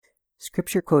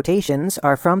Scripture quotations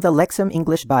are from the Lexham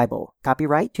English Bible.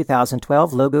 Copyright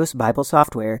 2012 Logos Bible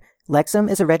Software. Lexham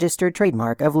is a registered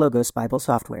trademark of Logos Bible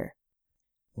Software.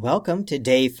 Welcome to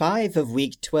Day 5 of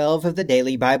Week 12 of the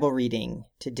Daily Bible Reading.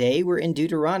 Today we're in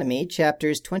Deuteronomy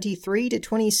chapters 23 to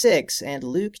 26 and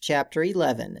Luke chapter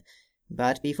 11.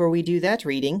 But before we do that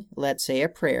reading, let's say a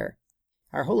prayer.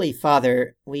 Our Holy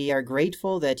Father, we are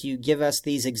grateful that you give us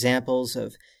these examples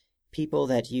of people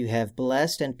that you have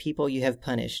blessed and people you have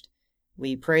punished.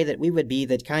 We pray that we would be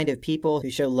the kind of people who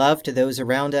show love to those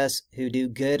around us, who do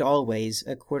good always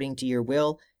according to your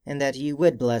will, and that you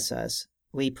would bless us.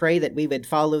 We pray that we would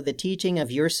follow the teaching of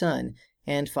your Son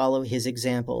and follow his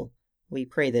example. We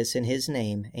pray this in his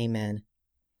name. Amen.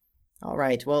 All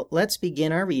right, well, let's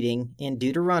begin our reading in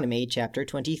Deuteronomy chapter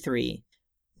 23.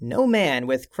 No man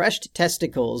with crushed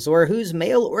testicles or whose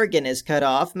male organ is cut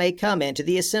off may come into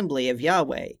the assembly of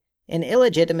Yahweh. An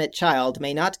illegitimate child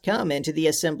may not come into the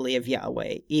assembly of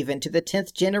Yahweh. Even to the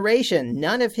 10th generation,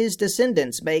 none of his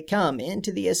descendants may come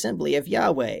into the assembly of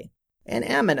Yahweh. An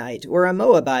Ammonite or a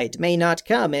Moabite may not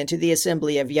come into the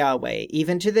assembly of Yahweh.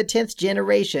 Even to the 10th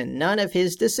generation, none of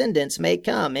his descendants may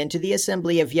come into the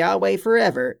assembly of Yahweh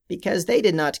forever, because they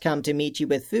did not come to meet you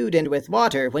with food and with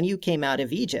water when you came out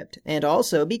of Egypt, and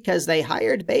also because they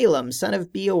hired Balaam son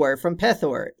of Beor from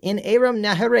Pethor in Aram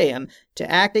Naharaim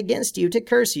to act against you to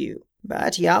curse you.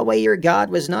 But Yahweh your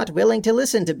God was not willing to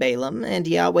listen to Balaam, and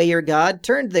Yahweh your God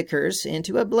turned the curse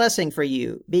into a blessing for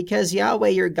you, because Yahweh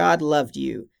your God loved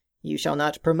you. You shall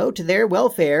not promote their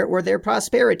welfare or their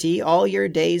prosperity all your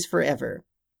days forever.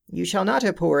 You shall not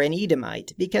abhor an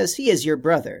Edomite, because he is your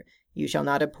brother. You shall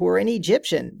not abhor an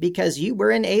Egyptian, because you were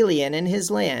an alien in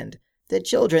his land. The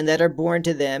children that are born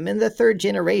to them in the 3rd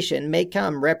generation may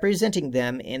come representing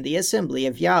them in the assembly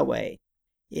of Yahweh.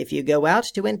 If you go out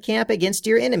to encamp against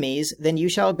your enemies, then you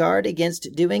shall guard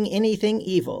against doing anything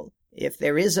evil. If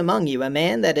there is among you a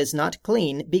man that is not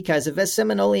clean because of a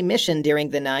seminal emission during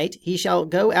the night, he shall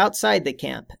go outside the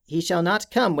camp. He shall not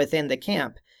come within the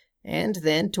camp. And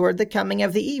then toward the coming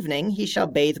of the evening he shall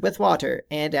bathe with water,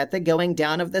 and at the going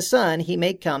down of the sun he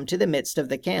may come to the midst of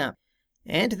the camp.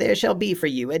 And there shall be for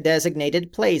you a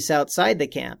designated place outside the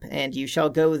camp, and you shall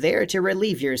go there to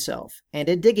relieve yourself. And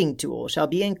a digging tool shall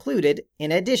be included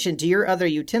in addition to your other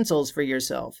utensils for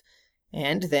yourself.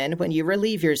 And then when you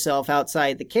relieve yourself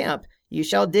outside the camp, you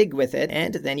shall dig with it,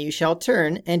 and then you shall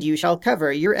turn, and you shall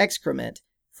cover your excrement.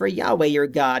 For Yahweh your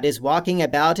God is walking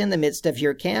about in the midst of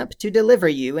your camp to deliver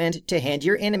you and to hand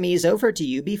your enemies over to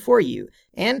you before you.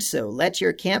 And so let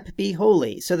your camp be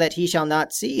holy, so that he shall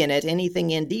not see in it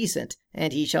anything indecent,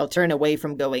 and he shall turn away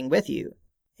from going with you.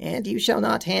 And you shall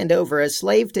not hand over a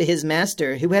slave to his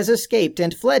master who has escaped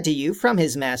and fled to you from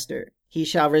his master. He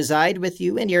shall reside with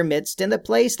you in your midst in the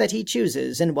place that he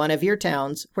chooses in one of your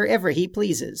towns, wherever he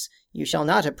pleases. You shall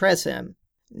not oppress him.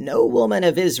 No woman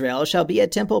of Israel shall be a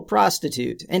temple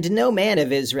prostitute, and no man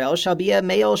of Israel shall be a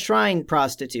male shrine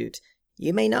prostitute.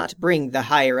 You may not bring the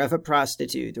hire of a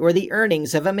prostitute or the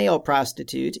earnings of a male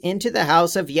prostitute into the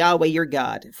house of Yahweh your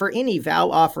God for any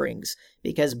vow offerings,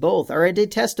 because both are a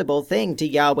detestable thing to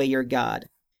Yahweh your God.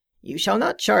 You shall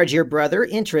not charge your brother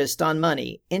interest on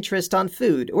money, interest on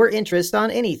food, or interest on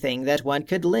anything that one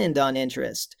could lend on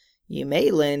interest. You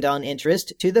may lend on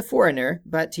interest to the foreigner,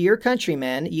 but to your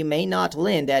countrymen you may not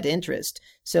lend at interest,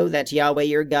 so that Yahweh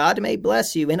your God may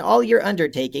bless you in all your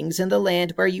undertakings in the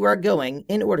land where you are going,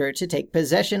 in order to take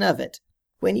possession of it.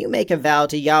 When you make a vow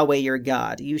to Yahweh your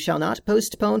God, you shall not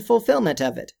postpone fulfillment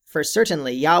of it, for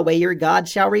certainly Yahweh your God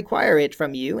shall require it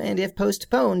from you, and if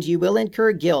postponed you will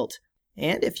incur guilt.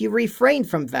 And if you refrain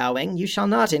from vowing, you shall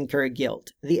not incur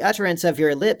guilt. The utterance of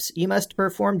your lips you must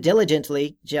perform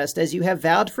diligently, just as you have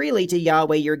vowed freely to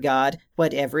Yahweh your God,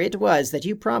 whatever it was that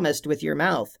you promised with your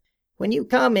mouth. When you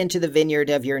come into the vineyard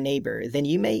of your neighbor, then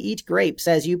you may eat grapes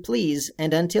as you please,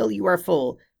 and until you are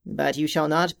full, but you shall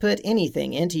not put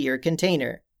anything into your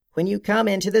container. When you come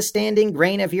into the standing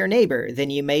grain of your neighbor, then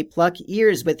you may pluck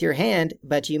ears with your hand,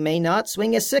 but you may not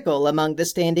swing a sickle among the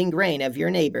standing grain of your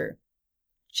neighbor.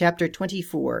 Chapter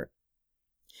 24.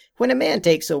 When a man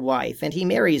takes a wife and he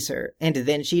marries her, and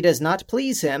then she does not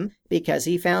please him, because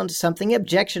he found something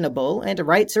objectionable, and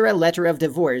writes her a letter of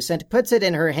divorce, and puts it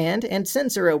in her hand, and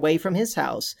sends her away from his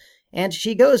house, and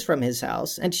she goes from his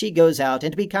house, and she goes out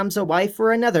and becomes a wife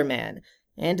for another man,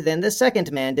 and then the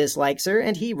second man dislikes her,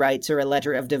 and he writes her a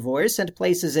letter of divorce, and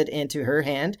places it into her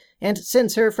hand, and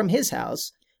sends her from his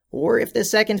house. Or if the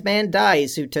second man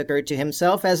dies who took her to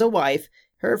himself as a wife,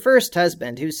 her first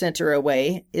husband, who sent her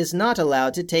away, is not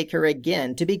allowed to take her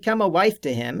again to become a wife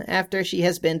to him after she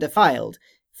has been defiled,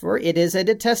 For it is a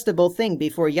detestable thing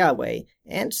before Yahweh,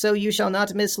 and so you shall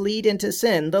not mislead into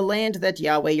sin the land that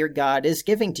Yahweh your God is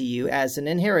giving to you as an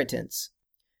inheritance.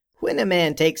 When a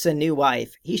man takes a new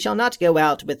wife, he shall not go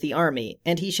out with the army,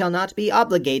 and he shall not be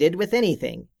obligated with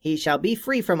anything. He shall be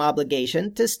free from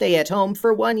obligation to stay at home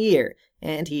for 1 year,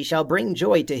 and he shall bring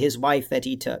joy to his wife that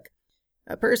he took.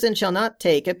 A person shall not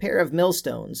take a pair of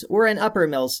millstones, or an upper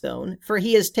millstone, for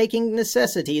he is taking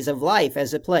necessities of life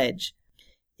as a pledge.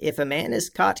 If a man is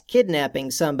caught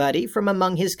kidnapping somebody from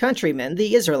among his countrymen,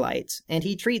 the Israelites, and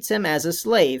he treats him as a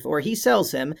slave, or he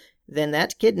sells him, then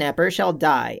that kidnapper shall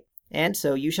die, and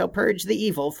so you shall purge the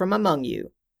evil from among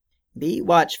you. Be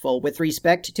watchful with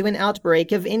respect to an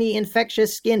outbreak of any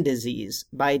infectious skin disease,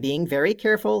 by being very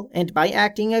careful, and by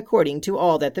acting according to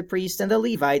all that the priests and the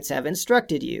Levites have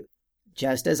instructed you.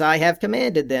 Just as I have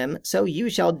commanded them, so you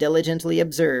shall diligently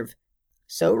observe.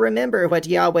 So remember what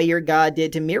Yahweh your God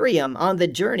did to Miriam on the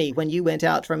journey when you went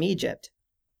out from Egypt.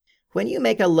 When you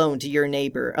make a loan to your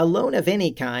neighbor, a loan of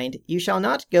any kind, you shall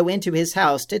not go into his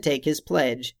house to take his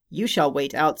pledge. You shall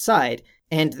wait outside,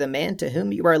 and the man to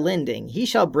whom you are lending, he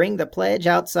shall bring the pledge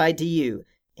outside to you.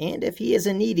 And if he is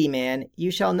a needy man,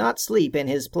 you shall not sleep in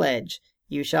his pledge.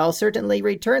 You shall certainly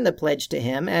return the pledge to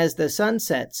him as the sun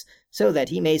sets, so that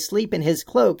he may sleep in his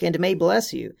cloak and may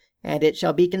bless you, and it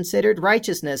shall be considered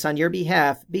righteousness on your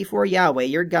behalf before Yahweh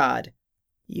your God.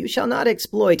 You shall not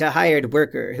exploit a hired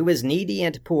worker who is needy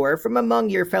and poor from among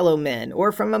your fellow men,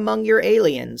 or from among your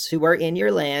aliens who are in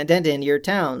your land and in your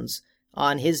towns.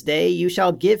 On his day you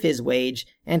shall give his wage,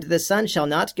 and the sun shall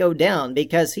not go down,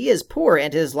 because he is poor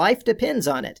and his life depends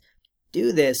on it.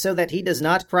 Do this so that he does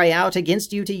not cry out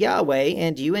against you to Yahweh,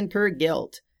 and you incur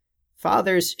guilt.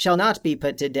 Fathers shall not be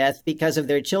put to death because of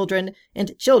their children,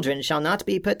 and children shall not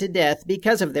be put to death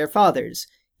because of their fathers.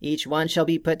 Each one shall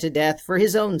be put to death for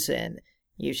his own sin.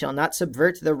 You shall not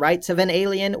subvert the rights of an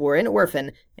alien or an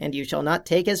orphan, and you shall not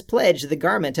take as pledge the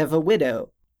garment of a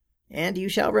widow. And you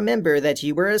shall remember that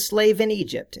you were a slave in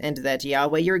Egypt, and that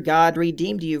Yahweh your God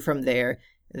redeemed you from there.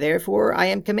 Therefore I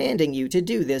am commanding you to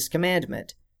do this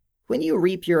commandment. When you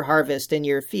reap your harvest in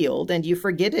your field, and you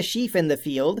forget a sheaf in the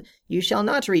field, you shall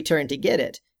not return to get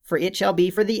it, for it shall be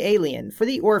for the alien, for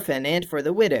the orphan, and for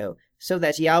the widow, so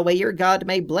that Yahweh your God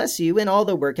may bless you in all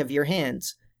the work of your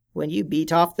hands. When you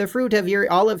beat off the fruit of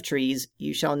your olive trees,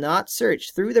 you shall not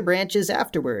search through the branches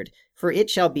afterward, for it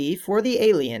shall be for the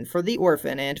alien, for the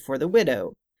orphan, and for the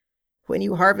widow. When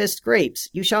you harvest grapes,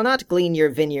 you shall not glean your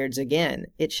vineyards again.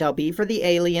 It shall be for the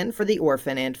alien, for the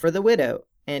orphan, and for the widow.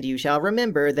 And you shall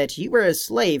remember that you were a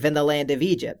slave in the land of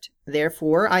Egypt.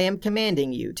 Therefore I am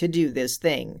commanding you to do this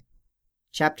thing.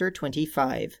 Chapter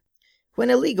 25. When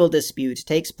a legal dispute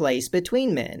takes place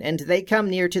between men, and they come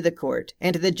near to the court,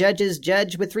 and the judges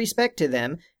judge with respect to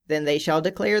them, then they shall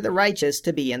declare the righteous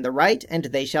to be in the right, and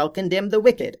they shall condemn the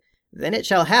wicked. Then it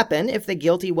shall happen, if the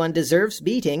guilty one deserves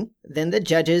beating, then the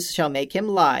judges shall make him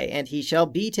lie, and he shall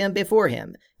beat him before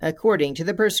him, according to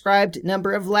the prescribed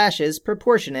number of lashes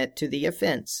proportionate to the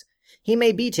offense. He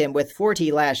may beat him with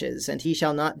 40 lashes, and he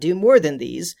shall not do more than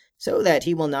these, so that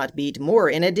he will not beat more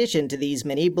in addition to these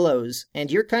many blows,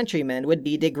 and your countrymen would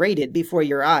be degraded before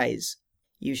your eyes.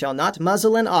 You shall not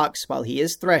muzzle an ox while he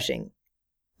is threshing.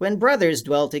 When brothers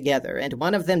dwell together, and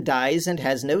one of them dies and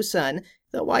has no son,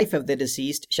 the wife of the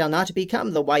deceased shall not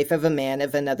become the wife of a man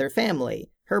of another family.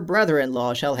 Her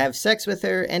brother-in-law shall have sex with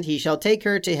her, and he shall take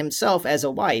her to himself as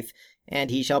a wife, and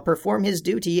he shall perform his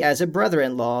duty as a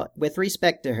brother-in-law with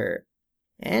respect to her.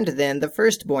 And then the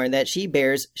firstborn that she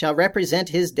bears shall represent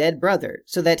his dead brother,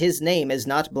 so that his name is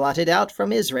not blotted out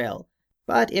from Israel.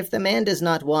 But if the man does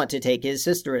not want to take his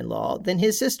sister-in-law, then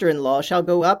his sister-in-law shall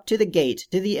go up to the gate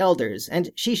to the elders, and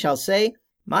she shall say,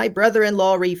 My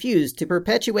brother-in-law refused to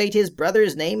perpetuate his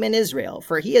brother's name in Israel,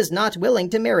 for he is not willing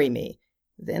to marry me.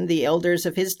 Then the elders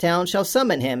of his town shall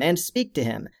summon him and speak to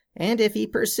him, and if he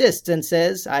persists and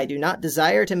says, I do not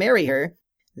desire to marry her,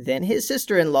 then his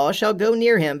sister-in-law shall go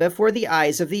near him before the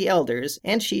eyes of the elders,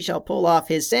 and she shall pull off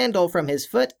his sandal from his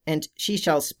foot, and she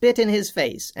shall spit in his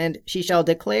face, and she shall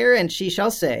declare, and she shall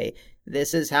say,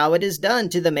 This is how it is done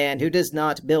to the man who does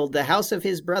not build the house of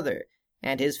his brother.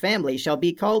 And his family shall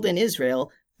be called in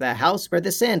Israel, the house where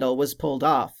the sandal was pulled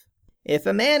off. If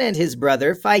a man and his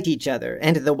brother fight each other,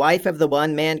 and the wife of the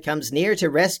one man comes near to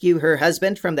rescue her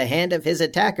husband from the hand of his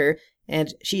attacker,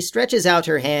 and she stretches out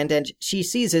her hand, and she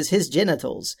seizes his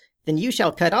genitals, then you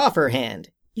shall cut off her hand.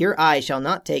 Your eye shall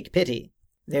not take pity.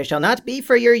 There shall not be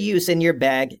for your use in your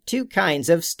bag 2 kinds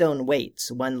of stone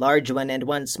weights, one large one and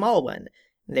one small one.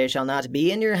 There shall not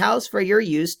be in your house for your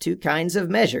use 2 kinds of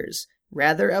measures.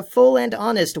 Rather, a full and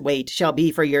honest weight shall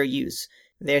be for your use.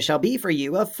 There shall be for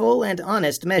you a full and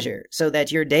honest measure, so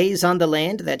that your days on the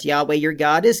land that Yahweh your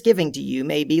God is giving to you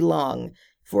may be long.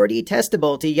 For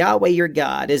detestable to Yahweh your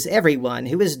God is everyone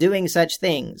who is doing such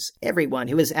things, everyone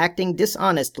who is acting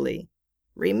dishonestly.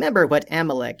 Remember what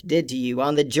Amalek did to you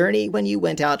on the journey when you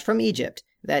went out from Egypt,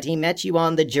 that he met you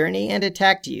on the journey and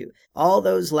attacked you, all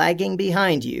those lagging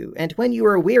behind you, and when you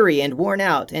were weary and worn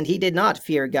out, and he did not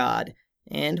fear God.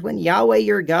 And when Yahweh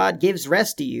your God gives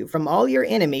rest to you from all your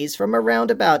enemies from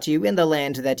around about you in the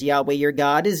land that Yahweh your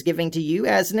God is giving to you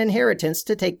as an inheritance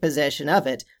to take possession of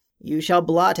it, you shall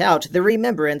blot out the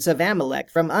remembrance of Amalek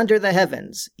from under the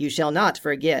heavens. You shall not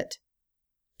forget.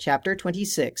 Chapter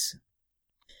 26.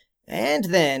 And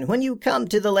then, when you come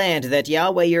to the land that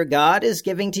Yahweh your God is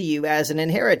giving to you as an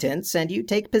inheritance, and you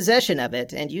take possession of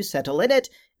it, and you settle in it,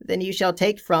 then you shall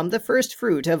take from the first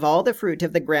fruit of all the fruit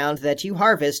of the ground that you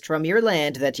harvest from your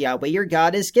land that Yahweh your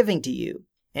God is giving to you.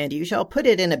 And you shall put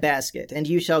it in a basket, and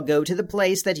you shall go to the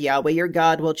place that Yahweh your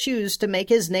God will choose to make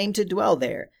his name to dwell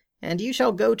there. And you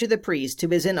shall go to the priest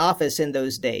who is in office in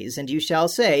those days, and you shall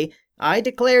say, I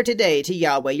declare today to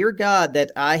Yahweh your God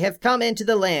that I have come into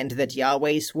the land that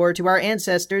Yahweh swore to our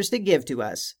ancestors to give to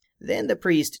us. Then the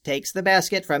priest takes the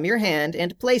basket from your hand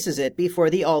and places it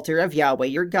before the altar of Yahweh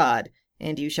your God.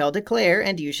 And you shall declare,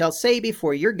 and you shall say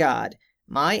before your God,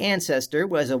 My ancestor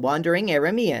was a wandering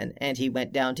Aramean, and he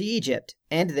went down to Egypt,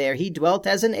 and there he dwelt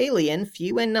as an alien,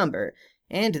 few in number,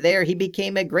 and there he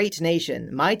became a great nation,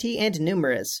 mighty and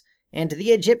numerous. And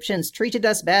the Egyptians treated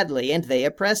us badly, and they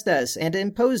oppressed us, and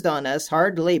imposed on us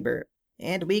hard labor.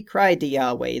 And we cried to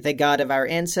Yahweh, the God of our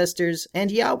ancestors,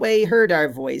 and Yahweh heard our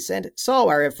voice, and saw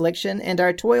our affliction, and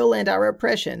our toil, and our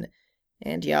oppression.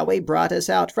 And Yahweh brought us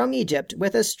out from Egypt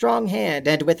with a strong hand,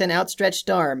 and with an outstretched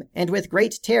arm, and with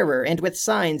great terror, and with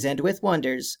signs, and with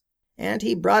wonders. And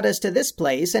he brought us to this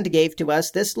place, and gave to us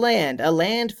this land, a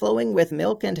land flowing with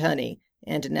milk and honey.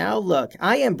 And now look,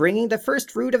 I am bringing the first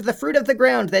fruit of the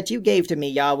ground that you gave to me,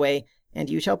 Yahweh, and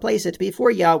you shall place it before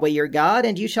Yahweh your God,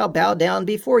 and you shall bow down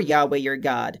before Yahweh your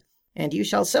God. And you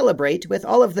shall celebrate with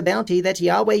all of the bounty that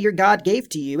Yahweh your God gave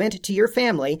to you and to your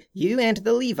family, you and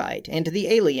the Levite, and the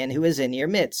alien who is in your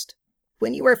midst.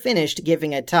 When you are finished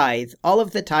giving a tithe, all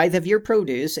of the tithe of your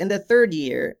produce in the 3rd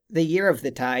year, the year of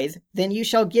the tithe, then you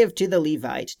shall give to the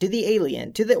Levite, to the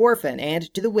alien, to the orphan,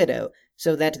 and to the widow,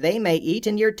 so that they may eat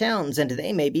in your towns, and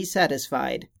they may be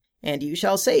satisfied. And you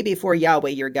shall say before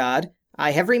Yahweh your God,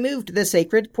 I have removed the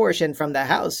sacred portion from the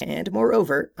house, and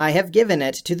moreover, I have given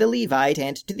it to the Levite,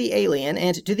 and to the alien,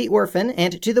 and to the orphan,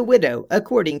 and to the widow,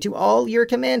 according to all your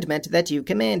commandment that you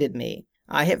commanded me.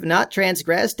 I have not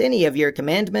transgressed any of your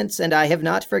commandments, and I have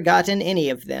not forgotten any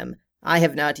of them. I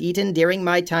have not eaten during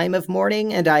my time of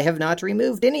mourning, and I have not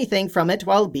removed anything from it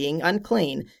while being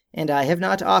unclean, and I have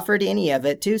not offered any of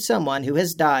it to someone who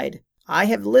has died. I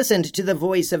have listened to the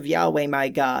voice of Yahweh my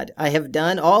God. I have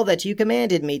done all that you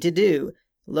commanded me to do.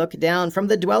 Look down from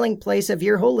the dwelling place of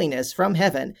your holiness from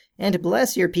heaven, and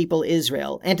bless your people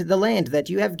Israel, and the land that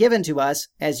you have given to us,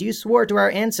 as you swore to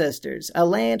our ancestors, a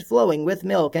land flowing with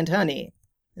milk and honey.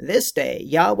 This day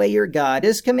Yahweh your God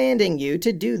is commanding you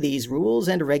to do these rules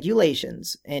and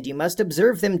regulations, and you must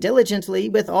observe them diligently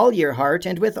with all your heart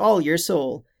and with all your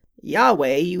soul.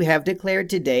 Yahweh you have declared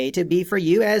today to be for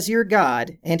you as your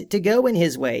God, and to go in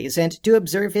his ways, and to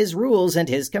observe his rules and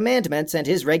his commandments and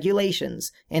his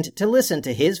regulations, and to listen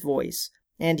to his voice.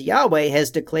 And Yahweh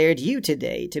has declared you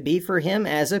today to be for him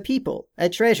as a people, a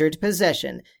treasured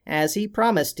possession, as he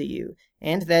promised to you,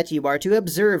 and that you are to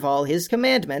observe all his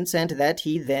commandments, and that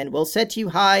he then will set you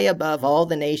high above all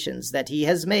the nations that he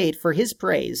has made for his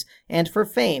praise, and for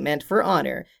fame, and for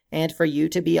honor, and for you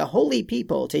to be a holy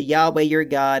people to Yahweh your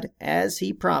God, as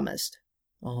he promised.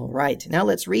 All right, now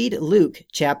let's read Luke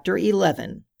chapter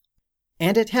 11.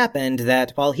 And it happened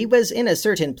that while he was in a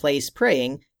certain place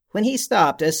praying, when he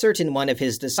stopped, a certain one of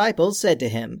his disciples said to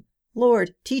him,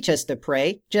 Lord, teach us to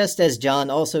pray, just as John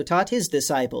also taught his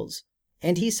disciples.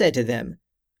 And he said to them,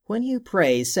 When you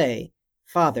pray, say,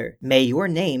 Father, may your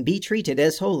name be treated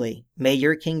as holy. May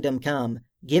your kingdom come.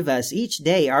 Give us each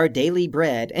day our daily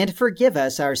bread, and forgive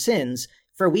us our sins,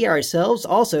 for we ourselves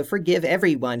also forgive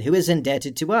everyone who is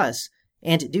indebted to us.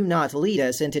 And do not lead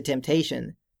us into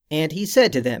temptation. And he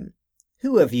said to them,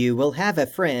 Who of you will have a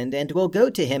friend, and will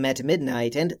go to him at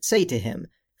midnight, and say to him,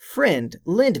 Friend,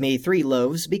 lend me 3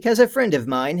 loaves, because a friend of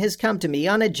mine has come to me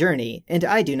on a journey, and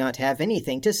I do not have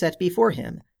anything to set before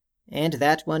him? And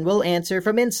that one will answer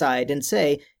from inside and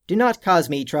say, Do not cause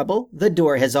me trouble. The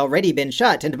door has already been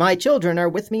shut, and my children are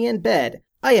with me in bed.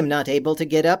 I am not able to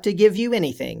get up to give you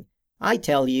anything. I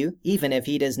tell you, even if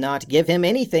he does not give him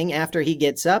anything after he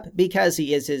gets up, because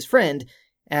he is his friend,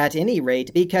 At any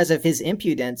rate, because of his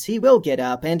impudence, he will get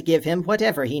up and give him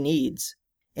whatever he needs.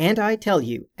 And I tell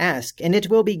you, ask, and it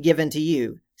will be given to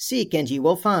you. Seek, and you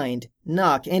will find.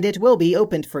 Knock, and it will be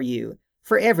opened for you.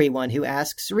 For everyone who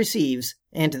asks receives,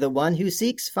 and the one who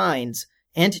seeks finds,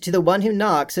 and to the one who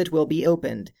knocks it will be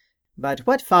opened. But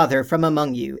what father from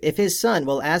among you, if his son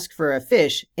will ask for a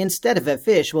fish, instead of a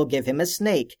fish will give him a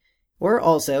snake? Or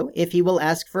also, if he will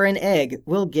ask for an egg,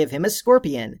 will give him a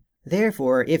scorpion?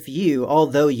 Therefore, if you,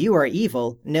 although you are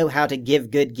evil, know how to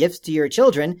give good gifts to your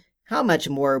children, how much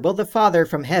more will the Father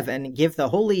from heaven give the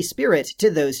Holy Spirit to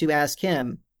those who ask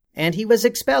him? And he was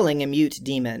expelling a mute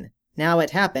demon. Now it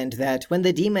happened that when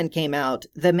the demon came out,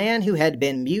 the man who had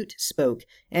been mute spoke,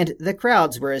 and the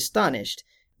crowds were astonished.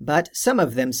 But some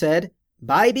of them said,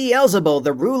 "By Beelzebul,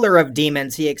 the ruler of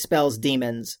demons, he expels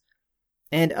demons."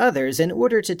 And others, in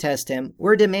order to test him,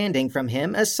 were demanding from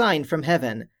him a sign from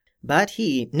heaven. But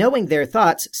he, knowing their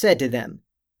thoughts, said to them,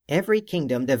 "Every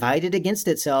kingdom divided against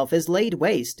itself is laid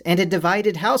waste, and a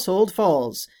divided household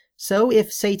falls. So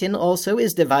if Satan also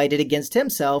is divided against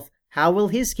himself, how will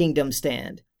his kingdom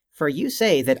stand? For you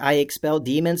say that I expel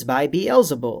demons by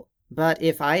Beelzebul. But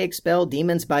if I expel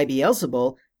demons by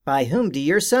Beelzebul, by whom do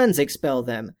your sons expel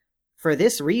them? For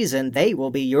this reason they will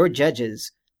be your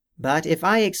judges. But if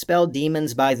I expel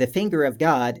demons by the finger of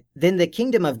God, then the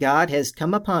kingdom of God has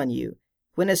come upon you.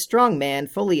 When a strong man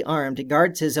fully armed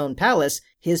guards his own palace,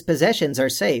 his possessions are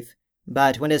safe.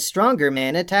 But when a stronger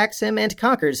man attacks him and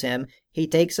conquers him, he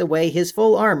takes away his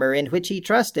full armor in which he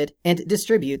trusted and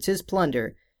distributes his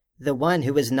plunder. The one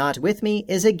who is not with me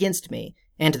is against me,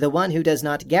 and the one who does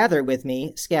not gather with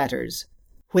me scatters.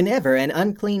 Whenever an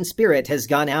unclean spirit has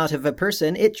gone out of a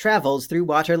person, it travels through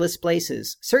waterless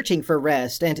places, searching for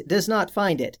rest, and does not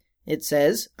find it. It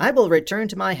says, 'I will return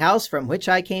to my house from which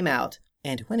I came out.'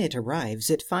 And when it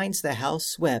arrives, it finds the house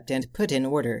swept and put in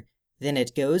order. Then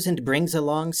it goes and brings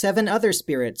along 7 other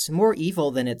spirits, more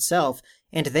evil than itself,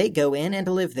 and they go in and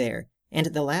live there. And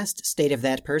the last state of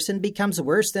that person becomes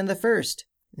worse than the first."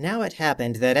 Now it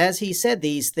happened that as he said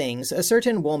these things, a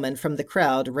certain woman from the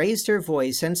crowd raised her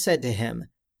voice and said to him,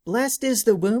 "Blessed is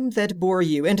the womb that bore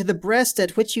you, and the breast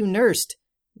at which you nursed."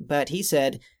 But he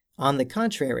said, "On the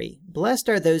contrary, blessed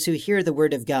are those who hear the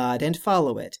word of God and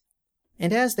follow it."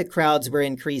 And as the crowds were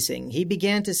increasing, he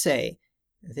began to say,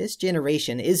 "This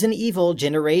generation is an evil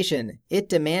generation. It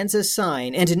demands a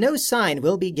sign, and no sign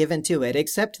will be given to it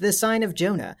except the sign of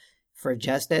Jonah. For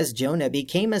just as Jonah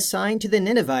became a sign to the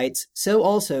Ninevites, so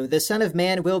also the Son of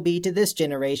Man will be to this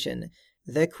generation.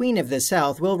 The Queen of the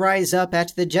South will rise up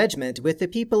at the judgment with the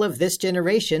people of this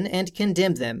generation and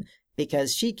condemn them,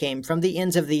 because she came from the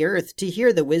ends of the earth to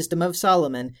hear the wisdom of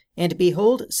Solomon, and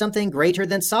behold, something greater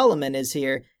than Solomon is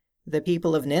here. The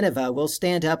people of Nineveh will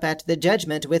stand up at the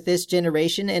judgment with this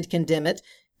generation and condemn it,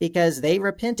 because they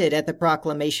repented at the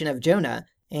proclamation of Jonah,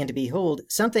 and behold,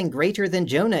 something greater than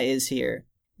Jonah is here.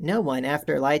 No one,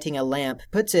 after lighting a lamp,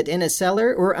 puts it in a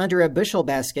cellar or under a bushel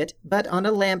basket, but on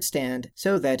a lampstand,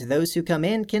 so that those who come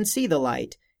in can see the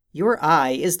light. Your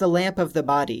eye is the lamp of the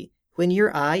body. When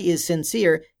your eye is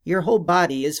sincere, your whole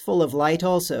body is full of light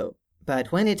also.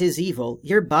 But when it is evil,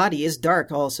 your body is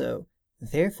dark also.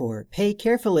 Therefore, pay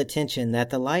careful attention that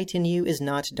the light in you is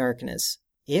not darkness.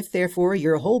 If therefore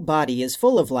your whole body is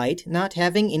full of light, not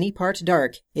having any part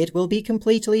dark, it will be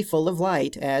completely full of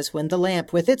light, as when the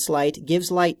lamp with its light gives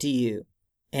light to you."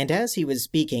 And as he was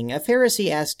speaking, a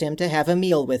Pharisee asked him to have a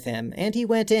meal with him, and he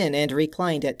went in and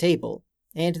reclined at table.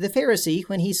 And the Pharisee,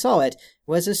 when he saw it,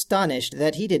 was astonished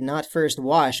that he did not first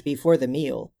wash before the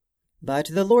meal. But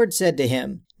the Lord said to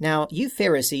him, "Now you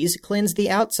Pharisees cleanse the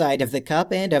outside of the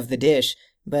cup and of the dish,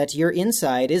 but your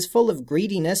inside is full of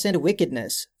greediness and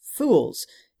wickedness. Fools!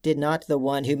 Did not the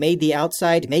one who made the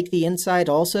outside make the inside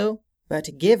also?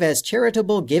 But give as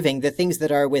charitable giving the things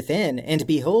that are within, and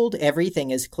behold, everything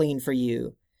is clean for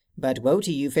you. But woe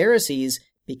to you Pharisees,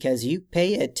 because you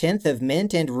pay 1/10 of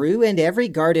mint and rue and every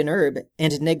garden herb,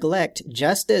 and neglect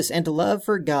justice and love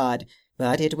for God.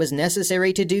 But it was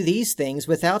necessary to do these things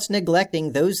without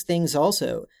neglecting those things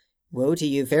also. Woe to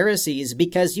you Pharisees,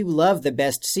 because you love the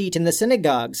best seat in the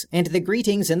synagogues, and the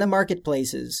greetings in the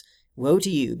marketplaces. Woe to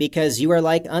you, because you are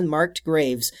like unmarked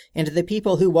graves, and the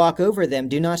people who walk over them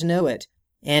do not know it."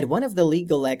 And one of the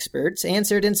legal experts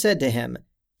answered and said to him,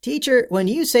 "Teacher, when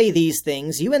you say these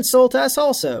things, you insult us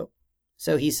also."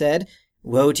 So he said,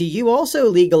 "Woe to you also,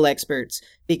 legal experts,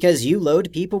 because you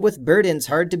load people with burdens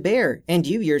hard to bear, and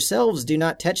you yourselves do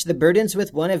not touch the burdens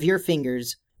with one of your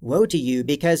fingers. Woe to you,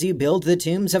 because you build the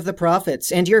tombs of the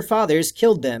prophets, and your fathers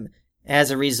killed them.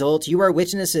 As a result, you are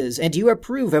witnesses, and you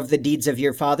approve of the deeds of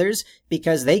your fathers,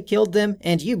 because they killed them,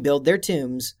 and you build their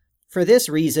tombs. For this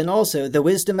reason also the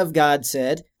wisdom of God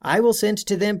said, I will send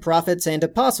to them prophets and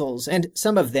apostles, and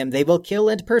some of them they will kill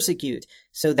and persecute,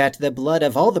 so that the blood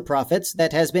of all the prophets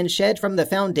that has been shed from the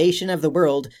foundation of the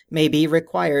world may be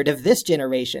required of this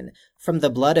generation, from the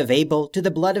blood of Abel to the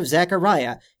blood of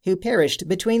Zechariah, who perished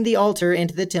between the altar and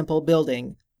the temple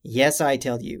building. Yes, I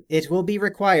tell you, it will be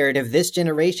required of this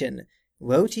generation.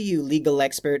 Woe to you, legal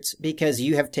experts, because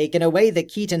you have taken away the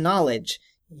key to knowledge.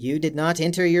 You did not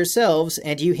enter yourselves,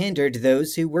 and you hindered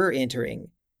those who were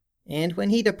entering. And when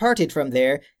he departed from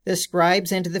there, the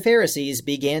scribes and the Pharisees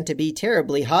began to be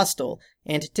terribly hostile,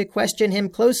 and to question him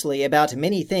closely about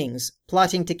many things,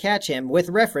 plotting to catch him with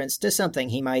reference to something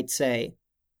he might say.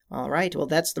 All right, well,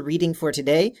 that's the reading for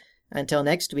today. Until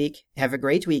next week, have a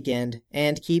great weekend,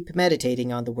 and keep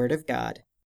meditating on the Word of God.